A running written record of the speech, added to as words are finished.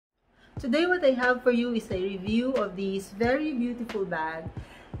Today what I have for you is a review of this very beautiful bag.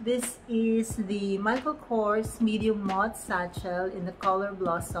 This is the Michael Kors medium Mott satchel in the color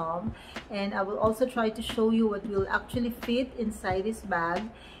Blossom, and I will also try to show you what will actually fit inside this bag,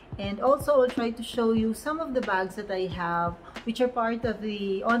 and also I'll try to show you some of the bags that I have which are part of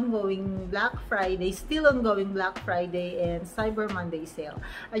the ongoing Black Friday, still ongoing Black Friday and Cyber Monday sale.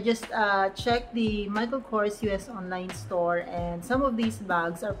 I just checked the Michael Kors US online store, and some of these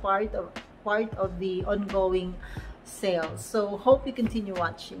bags are part of the ongoing sale. So hope you continue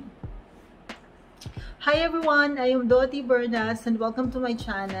watching. Hi everyone, I am Dottie Bernas and welcome to my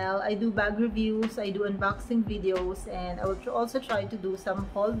channel. I do bag reviews, I do unboxing videos, and I will also try to do some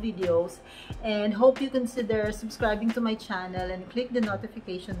haul videos, and hope you consider subscribing to my channel and click the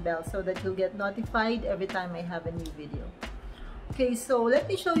notification bell so that you'll get notified every time I have a new video. Okay, so let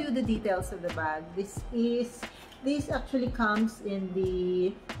me show you the details of the bag. This actually comes in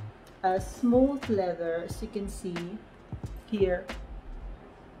the smooth leather, as you can see here.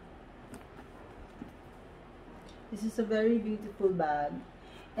 This is a very beautiful bag,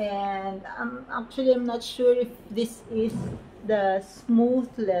 and I'm not sure if this is the smooth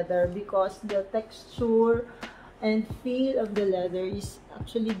leather because the texture and feel of the leather is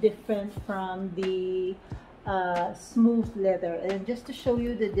actually different from the smooth leather. And just to show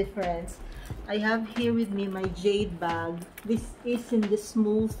you the difference, I have here with me my jade bag. This is in the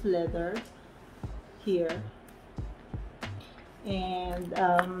smooth leather here, and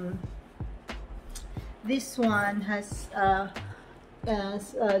this one has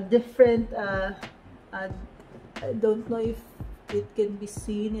different I don't know if it can be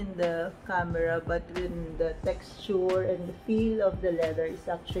seen in the camera, but in the texture and the feel of the leather is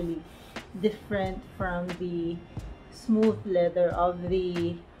actually different from the smooth leather of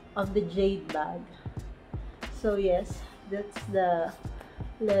the jade bag. So yes, that's the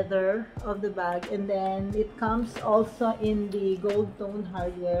leather of the bag, and then it comes also in the gold tone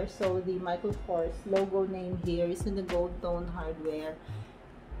hardware. So the Michael Kors logo name here is in the gold tone hardware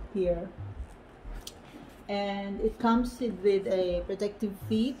here, and it comes with a protective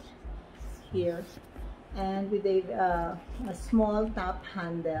feet here, and with a small top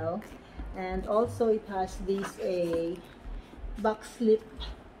handle, and also it has a back slip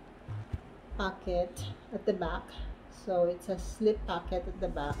pocket at the back. So it's a slip pocket at the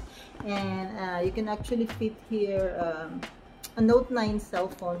back, and you can actually fit here a Note 9 cell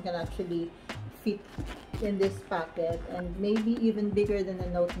phone can actually fit in this pocket, and maybe even bigger than a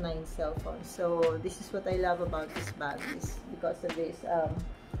Note 9 cell phone. So this is what I love about this bag, is because of this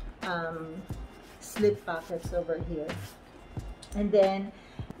slip pockets over here. And then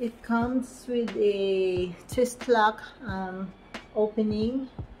it comes with a twist lock opening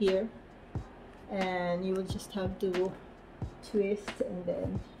here, and you will just have to twist and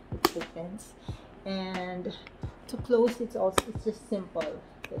then it opens. And to close it's just simple.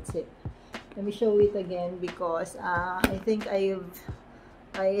 That's it. Let me show it again because I think I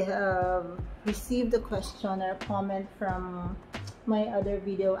have received a question or comment from my other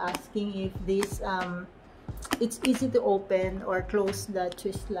video asking if this it's easy to open or close the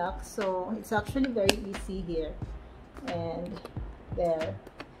twist lock. So it's actually very easy here and there.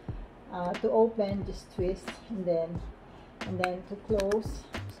 To open, just twist, and then to close,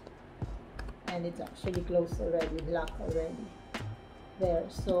 and it's actually closed already, locked already there.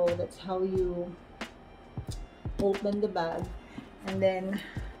 So that's how you open the bag. And then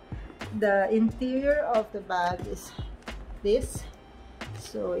the interior of the bag is this.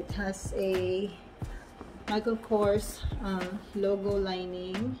 So it has a Michael Kors logo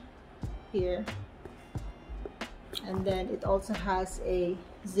lining here, and then it also has a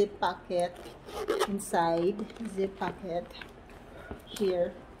zip pocket inside, zip pocket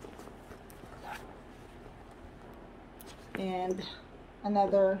here, and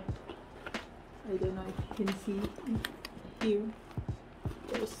another, I don't know if you can see here,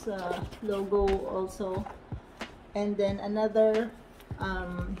 there's a logo also, and then another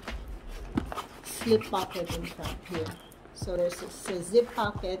slip pocket in front here. So there's a zip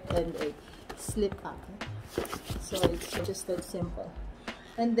pocket and a slip pocket. So it's just that simple.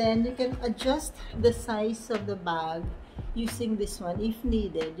 And then you can adjust the size of the bag using this one. If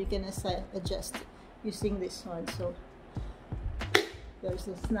needed, you can adjust using this one. So there's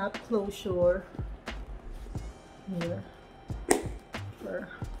a snap closure here,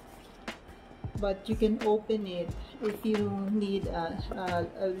 but you can open it if you need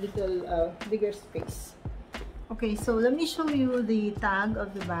a little bigger space. Okay, so let me show you the tag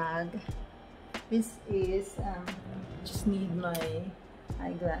of the bag. This is just need my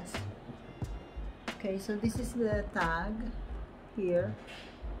eyeglass. Okay, so this is the tag here,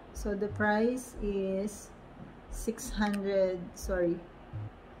 So the price is $628,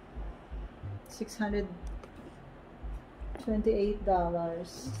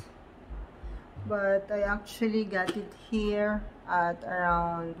 but I actually got it here at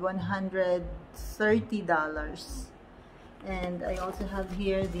around $130. And I also have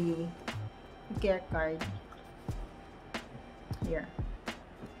here the care card here.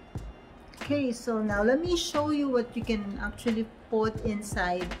 Okay, so now let me show you what you can actually put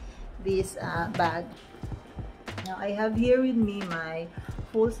inside this bag. Now I have here with me my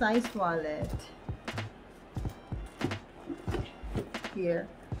full-size wallet here,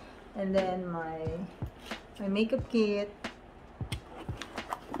 and then my makeup kit,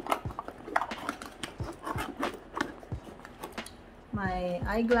 my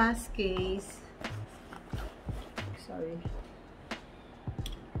eyeglass case,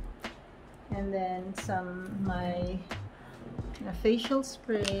 and then my facial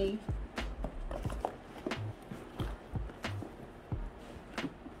spray,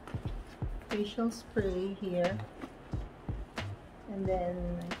 here, and then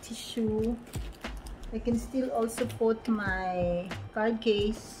tissue. I can still also put my card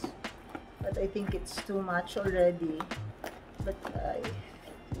case, but I think it's too much already. But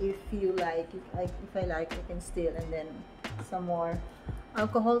if you like, if I like, I can still. And then some more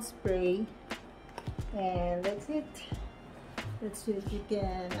alcohol spray, and that's it. That's what you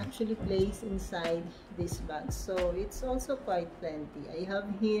can actually place inside this bag. So it's also quite plenty. I have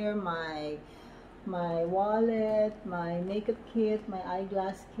here my wallet, my makeup kit, my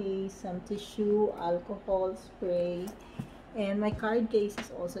eyeglass case, some tissue, alcohol spray, and my card case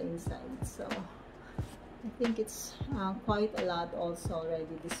is also inside. So I think it's quite a lot also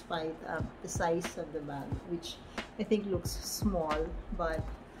already, despite the size of the bag, which I think looks small, but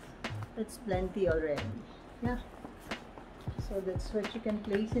that's plenty already. Yeah. So that's what you can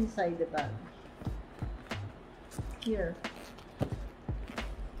place inside the bag. Here.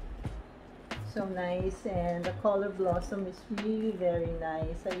 So nice, and the color blossom is really very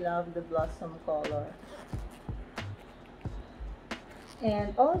nice. I love the blossom color.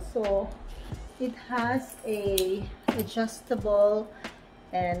 And also, it has a adjustable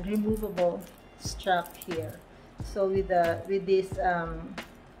and removable strap here. So with this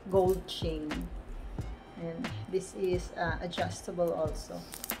gold chain, and this is adjustable also,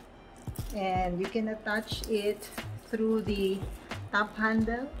 and you can attach it through the top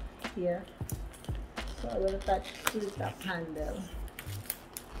handle here. So I will attach to the top handle.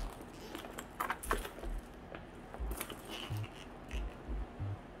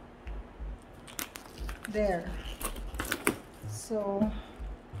 There. So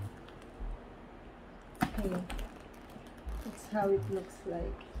okay, that's how it looks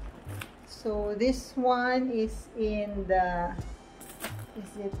like. So this one is in the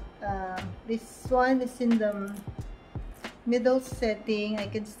this one is in the middle setting. I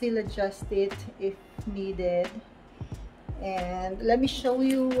can still adjust it if needed. And let me show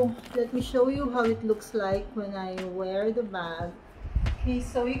you how it looks like when I wear the bag. Okay,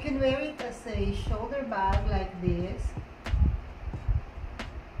 so you can wear it as a shoulder bag like this.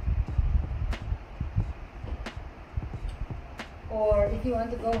 Or if you want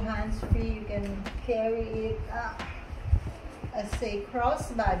to go hands-free, you can carry it as a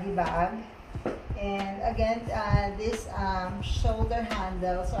crossbody bag. And again, these shoulder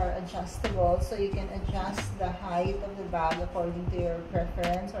handles are adjustable, so you can adjust the height of the bag according to your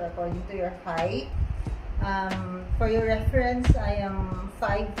preference or according to your height. For your reference, I am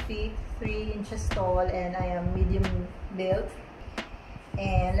 5 feet 3 inches tall, and I am medium built.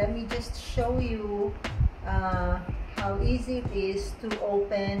 And let me just show you how easy it is to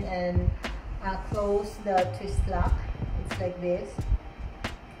open and close the twist lock. It's like this.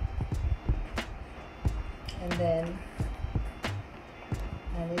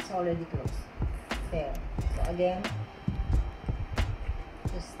 And it's already closed. There. So again,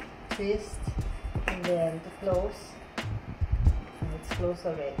 just twist, and then to close, and it's closed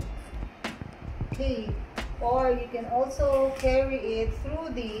already. Okay. Or you can also carry it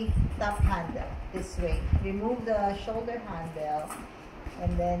through the top handle this way. Remove the shoulder handle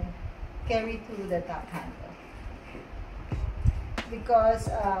and then carry through the top handle. Because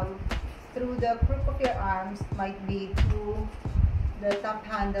through the crook of your arms the top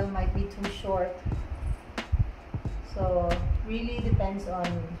handle might be too short. So really depends on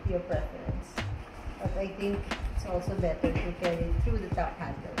your preference. But I think it's also better to carry it through the top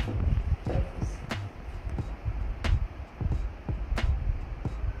handle. Like this.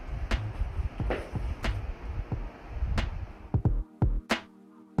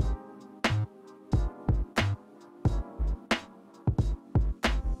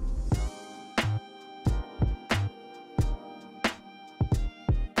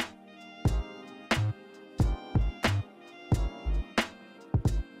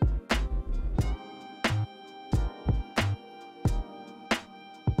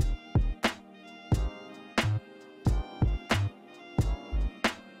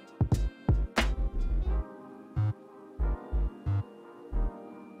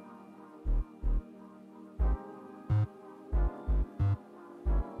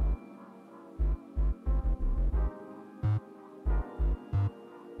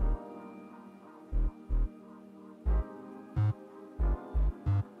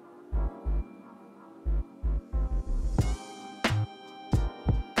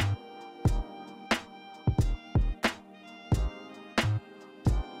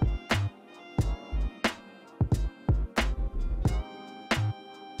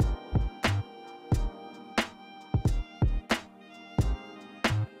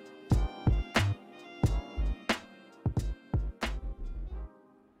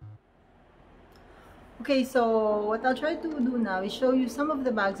 Okay, so what I'll try to do now is show you some of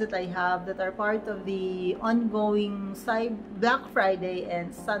the bags that I have that are part of the ongoing Black Friday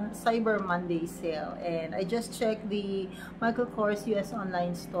and Cyber Monday sale. And I just checked the Michael Kors US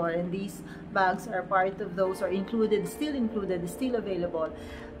online store, and these bags are part of those, are included, still available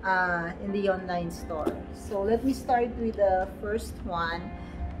in the online store. So let me start with the first one.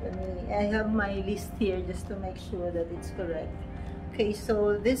 I have my list here just to make sure that it's correct. Okay,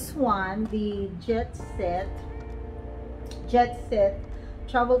 so this one, the Jet Set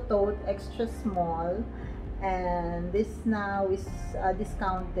Travel Tote Extra Small, and this now is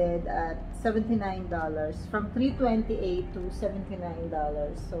discounted at $79 from $328 to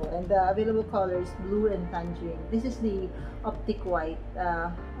 $79. So, and the available colors blue and tangerine. This is the optic white.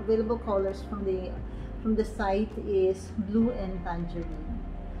 Available colors from the site is blue and tangerine.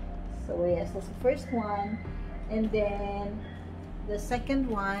 So yes, that's the first one. And then the second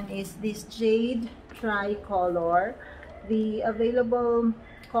one is this Jade Tricolor. The available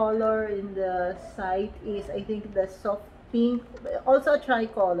color in the site is, I think, the soft pink, also a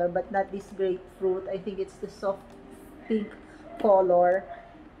tricolor, but not this grapefruit. I think it's the soft pink color,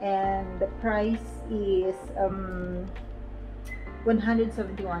 and the price is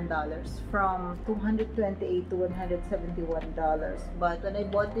 $171 from $228 to $171. But when I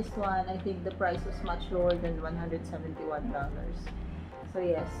bought this one, I think the price was much lower than $171. So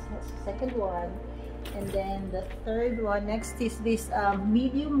yes, that's the second one. And then the third one, next is this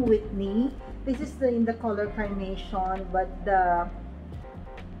medium Whitney. This is in the color carnation, but the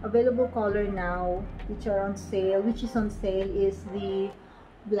available color now, which is on sale, is the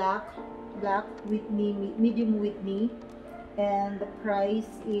black Whitney, medium Whitney. And the price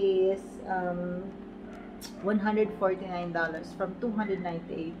is $149 from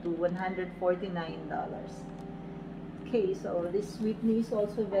 $298 to $149. Okay, so this Whitney is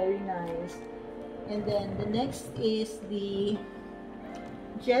also very nice. And then the next is the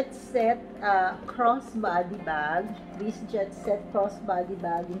Jet Set crossbody bag. This Jet Set crossbody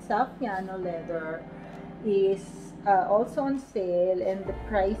bag in Saffiano leather is also on sale, and the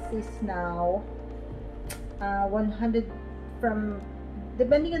price is now $100 from,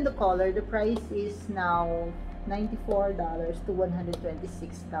 depending on the color, the price is now $94 to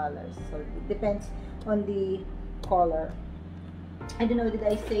 $126. So it depends on the color. I don't know, did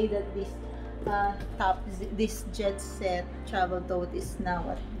I say that this this Jet Set travel tote is now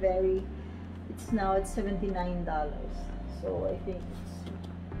at $79. So I think it's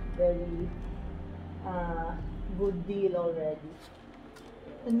very good deal already.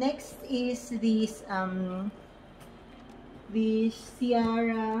 The next is this the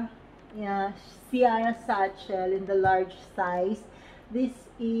Sierra Satchel in the large size. This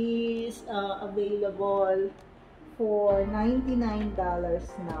is available for $99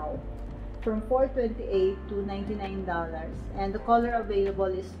 now, from $428 to $99. And the color available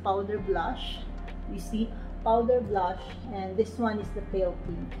is powder blush. You see, powder blush, and this one is the pale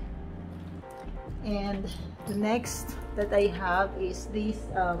pink. And the next that I have is this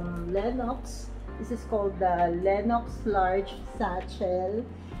Lenox. This is called the Lenox Large Satchel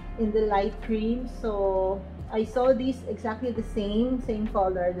in the light cream. So I saw these exactly the same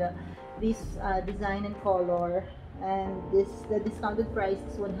color, this design and color, and the discounted price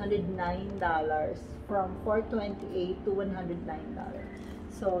is $109 from $428 to $109.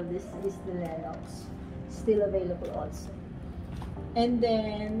 So this is the Lenox, still available also. And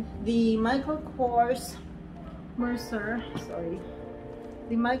then the Michael Kors Mercer,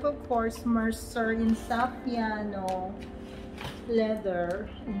 the Michael Kors Mercer in Saffiano leather.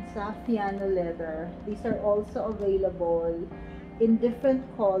 These are also available in different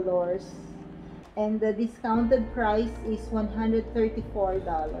colors, and the discounted price is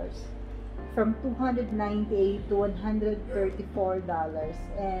 $134 from $298 to $134.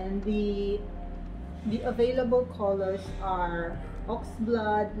 And the available colors are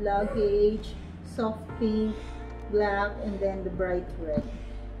oxblood, luggage, soft pink, black, and then the bright red.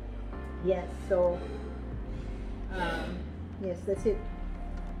 Yes, so yes, that's it.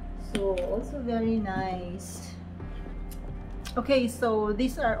 So also very nice. Okay, so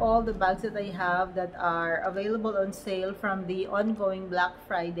these are all the bags that I have that are available on sale from the ongoing Black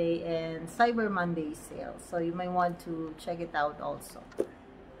Friday and Cyber Monday sale. So you might want to check it out also.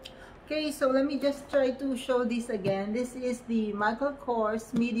 Okay, so let me just try to show this again. This is the Michael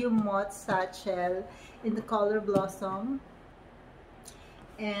Kors medium Mott satchel in the color Blossom.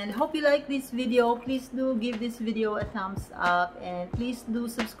 And hope you like this video. Please do give this video a thumbs up, and please do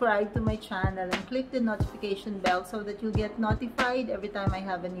subscribe to my channel and click the notification bell so that you'll get notified every time I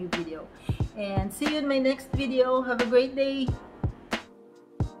have a new video. And see you in my next video. Have a great day.